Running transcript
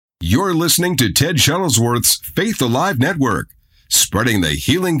You're listening to Ted Shuttlesworth's Faith Alive Network, spreading the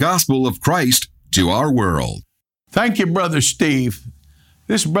healing gospel of Christ to our world. Thank you, Brother Steve.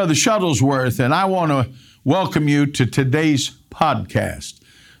 This is Brother Shuttlesworth, and I want to welcome you to today's podcast.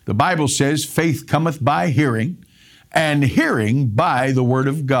 The Bible says, faith cometh by hearing, and hearing by the Word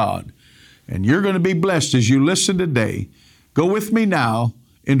of God. And you're going to be blessed as you listen today. Go with me now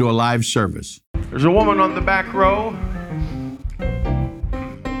into a live service. There's a woman on the back row.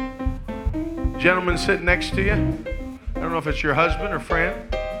 Gentleman sitting next to you. I don't know if it's your husband or friend.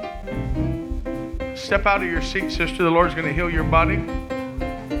 Step out of your seat, sister. The Lord's going to heal your body.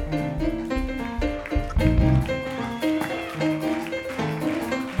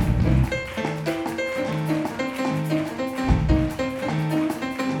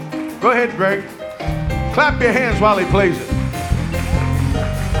 Go ahead, Greg. Clap your hands while he plays it.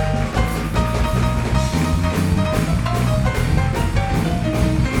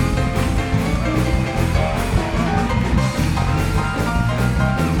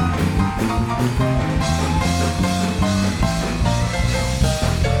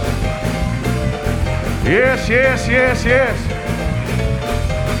 Yes, yes, yes, yes.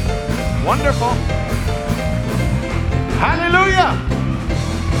 Wonderful. Hallelujah.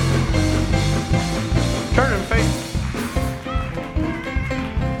 Turn and face.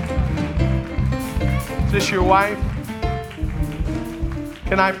 Is this your wife?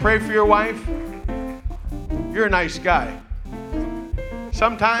 Can I pray for your wife? You're a nice guy.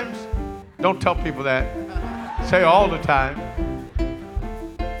 Sometimes, don't tell people that. Say all the time.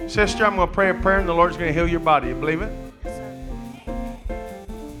 Sister, I'm going to pray a prayer and the Lord's going to heal your body. You believe it? Yes, sir.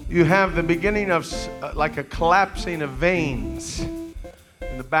 You have the beginning of like a collapsing of veins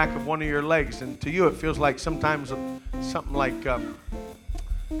in the back of one of your legs. And to you, it feels like sometimes something like, I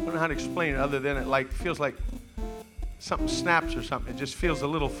don't know how to explain it other than it like feels like something snaps or something. It just feels a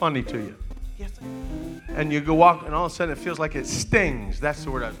little funny to you. Yes, sir. And you go walk and all of a sudden it feels like it stings. That's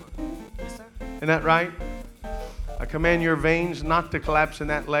the word I was looking for. Yes, sir. Isn't that right? I command your veins not to collapse in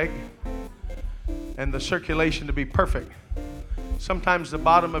that leg and the circulation to be perfect. Sometimes the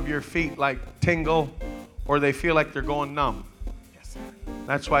bottom of your feet like tingle or they feel like they're going numb. Yes, sir.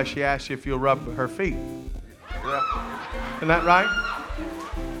 That's why she asked you if you'll rub her feet. Yeah. Isn't that right?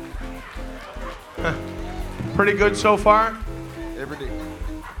 Huh. Pretty good so far? Every day.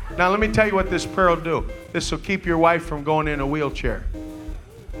 Now let me tell you what this prayer will do. This will keep your wife from going in a wheelchair.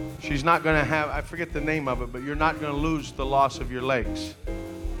 She's not going to have, I forget the name of it, but you're not going to lose the loss of your legs.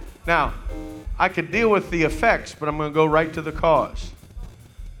 Now, I could deal with the effects, but I'm going to go right to the cause.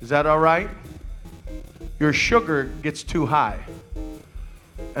 Is that all right? Your sugar gets too high,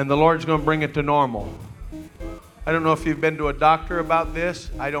 and the Lord's going to bring it to normal. I don't know if you've been to a doctor about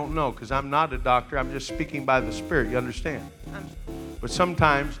this. I don't know, because I'm not a doctor. I'm just speaking by the Spirit. You understand? But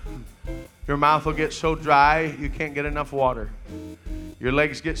sometimes your mouth will get so dry, you can't get enough water. Your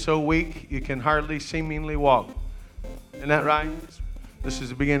legs get so weak, you can hardly seemingly walk. Isn't that right? This is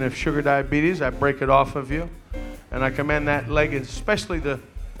the beginning of sugar diabetes. I break it off of you. And I command that leg, especially the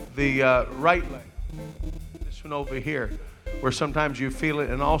right leg, this one over here, where sometimes you feel it,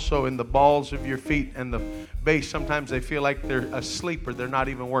 and also in the balls of your feet and the base, sometimes they feel like they're asleep or they're not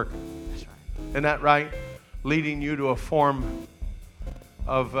even working. That's right. Isn't that right? Leading you to a form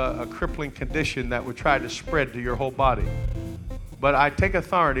of a crippling condition that would try to spread to your whole body. But I take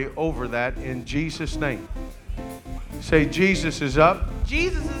authority over that in Jesus' name. Say, Jesus is up.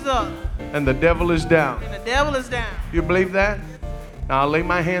 Jesus is up. And the devil is down. And the devil is down. You believe that? Now I'll lay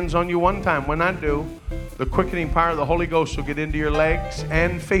my hands on you one time. When I do, the quickening power of the Holy Ghost will get into your legs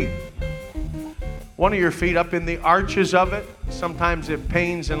and feet. One of your feet up in the arches of it, sometimes it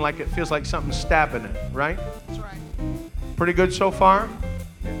pains and like it feels like something's stabbing it, right? That's right. Pretty good so far?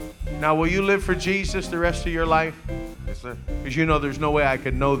 Now will you live for Jesus the rest of your life? Yes, sir. Because you know there's no way I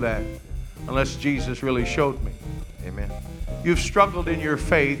could know that unless Jesus really showed me. Amen. You've struggled in your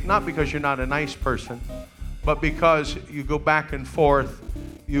faith, not because you're not a nice person, but because you go back and forth.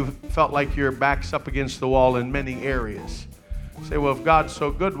 You felt like your back's up against the wall in many areas. You say, well, if God's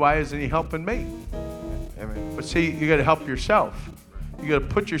so good, why isn't he helping me? Amen. But see, you got to help yourself. You got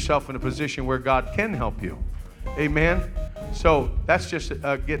to put yourself in a position where God can help you. Amen? So that's just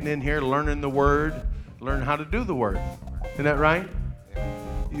getting in here, learning the Word, learn how to do the Word. Isn't that right?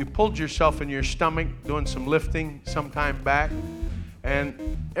 You pulled yourself in your stomach doing some lifting sometime back,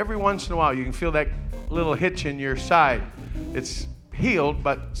 and every once in a while you can feel that little hitch in your side. It's healed,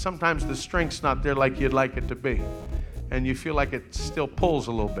 but sometimes the strength's not there like you'd like it to be, and you feel like it still pulls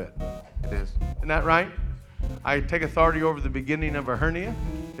a little bit. It is. Isn't that right? I take authority over the beginning of a hernia.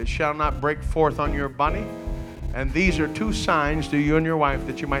 It shall not break forth on your body. And these are 2 signs to you and your wife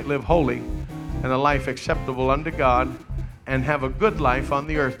that you might live holy and a life acceptable unto God and have a good life on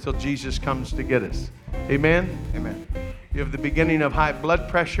the earth till Jesus comes to get us. Amen? Amen. You have the beginning of high blood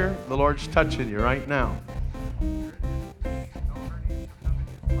pressure. The Lord's touching you right now.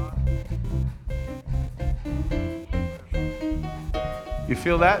 You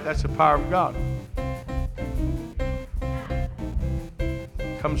feel that? That's the power of God.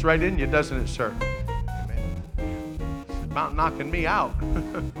 Comes right in you, doesn't it, sir? It's about knocking me out.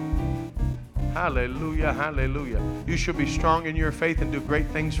 Hallelujah, hallelujah. You should be strong in your faith and do great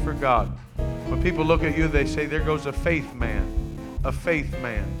things for God. When people look at you, they say, there goes a faith man, a faith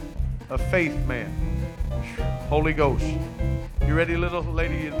man, a faith man. Holy Ghost. You ready, little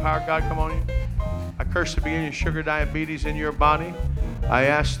lady? The power of God come on you. I curse the beginning of sugar diabetes in your body. I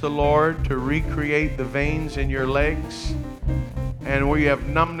ask the Lord to recreate the veins in your legs and where you have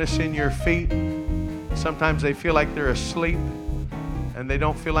numbness in your feet. Sometimes they feel like they're asleep and they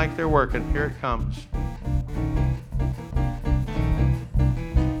don't feel like they're working. Here it comes.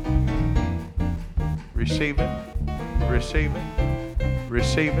 Receive it. Receive it.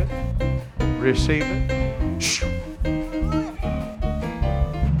 Receive it. Receive it. Shoo.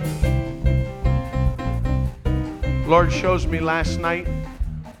 Lord shows me last night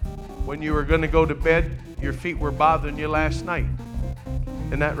when you were going to go to bed, your feet were bothering you last night.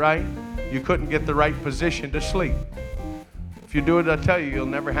 Isn't that right? You couldn't get the right position to sleep. If you do it, I tell you, you'll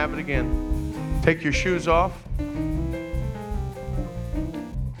never have it again. Take your shoes off.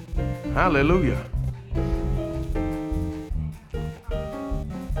 Hallelujah.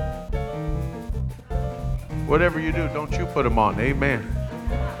 Whatever you do, don't you put them on. Amen.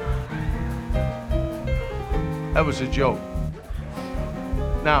 That was a joke.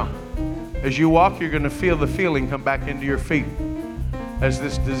 Now, as you walk, you're going to feel the feeling come back into your feet as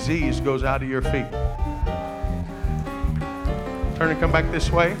this disease goes out of your feet. Turn and come back this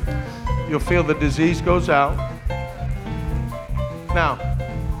way. You'll feel the disease goes out. Now,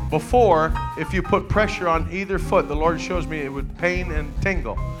 before, if you put pressure on either foot, the Lord shows me it would pain and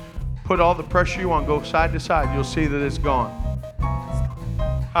tingle. Put all the pressure you want, go side to side. You'll see that it's gone.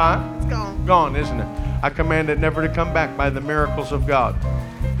 Huh? It's gone. Gone, isn't it? I command it never to come back by the miracles of God.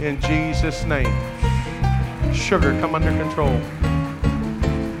 In Jesus' name. Sugar, come under control.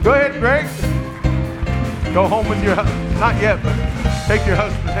 Go ahead, Greg. Go home with your husband. Not yet, but take your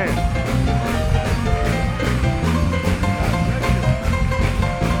husband's hand.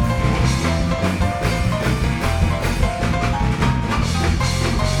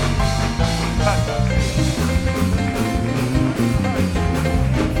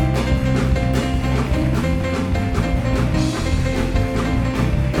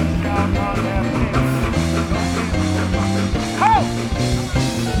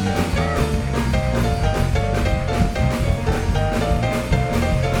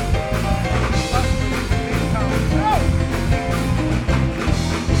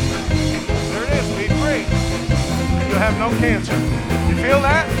 No cancer. You feel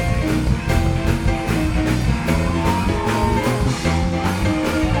that?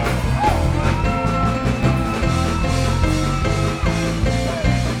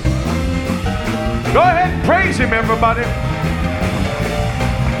 Go ahead and praise him, everybody.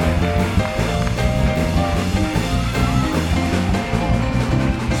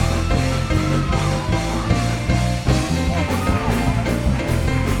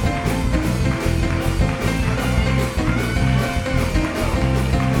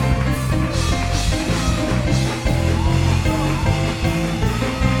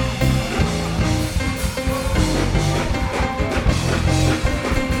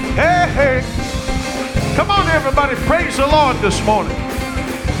 Hey, come on, everybody, praise the Lord this morning.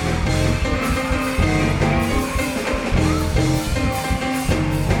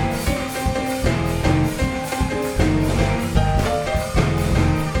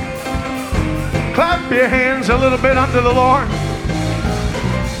 Clap your hands a little bit unto the Lord.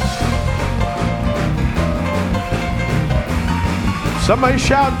 Somebody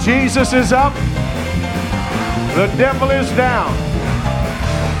shout, Jesus is up, the devil is down.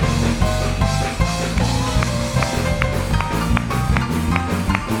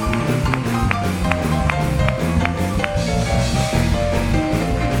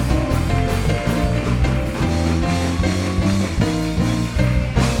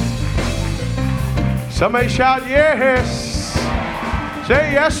 Somebody shout, yes.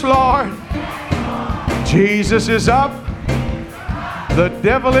 Say, yes, Lord. Jesus is up. The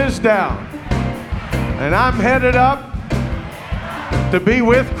devil is down. And I'm headed up to be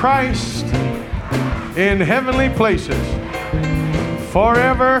with Christ in heavenly places.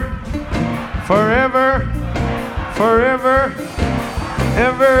 Forever, forever, forever,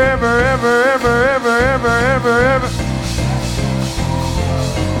 ever, ever, ever, ever, ever, ever, ever, ever.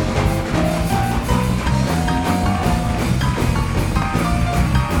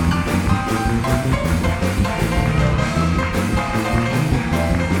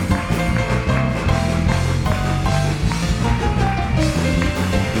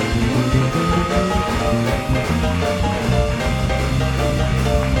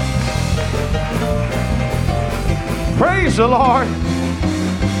 Praise the Lord.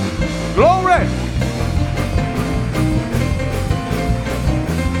 Glory.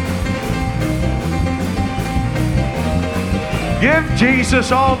 Give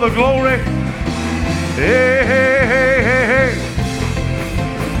Jesus all the glory. Hey, hey, hey, hey, hey.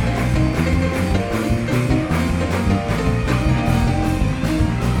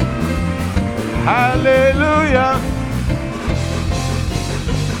 Hallelujah.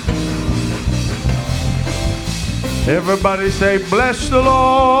 Everybody say, bless the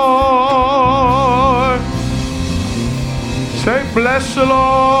Lord. Say, bless the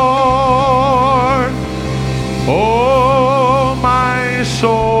Lord. Oh, my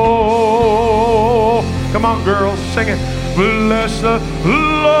soul. Come on, girls, sing it. Bless the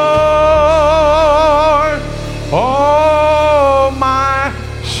Lord. Oh, my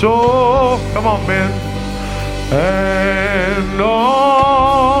soul. Come on, men. And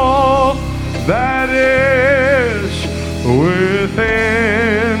all that is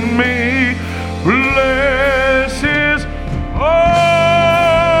within me, bless His holy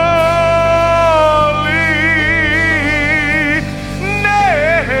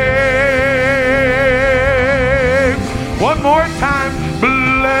name. One more time,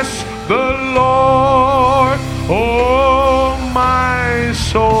 bless the Lord, oh my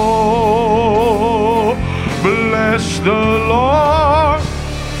soul. Bless the Lord,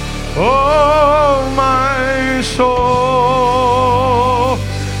 oh my soul,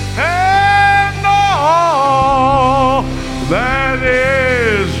 and all that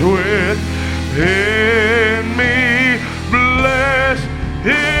is within me, bless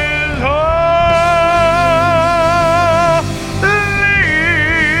His holy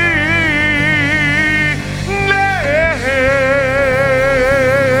name.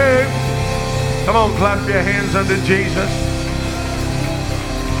 Come on, clap your hands unto Jesus.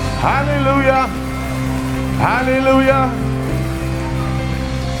 Hallelujah. Hallelujah.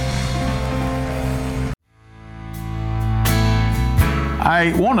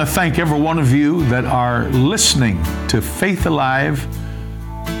 I want to thank every one of you that are listening to Faith Alive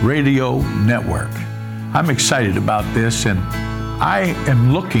Radio Network. I'm excited about this, and I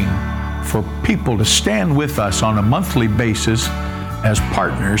am looking for people to stand with us on a monthly basis as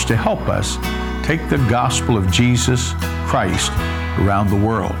partners to help us take the gospel of Jesus Christ around the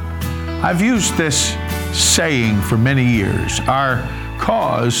world. I've used this saying for many years. Our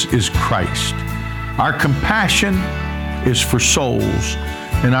cause is Christ. Our compassion is for souls,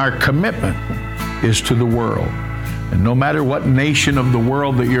 and our commitment is to the world. And no matter what nation of the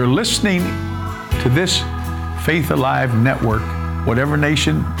world that you're listening to this Faith Alive network, whatever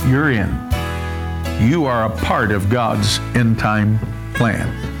nation you're in, you are a part of God's end time plan.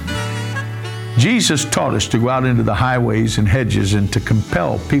 Jesus taught us to go out into the highways and hedges and to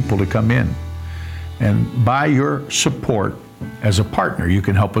compel people to come in. And by your support as a partner, you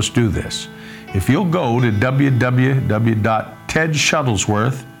can help us do this. If you'll go to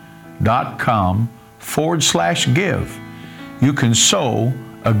www.tedshuttlesworth.com/give, you can sow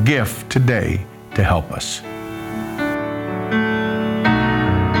a gift today to help us.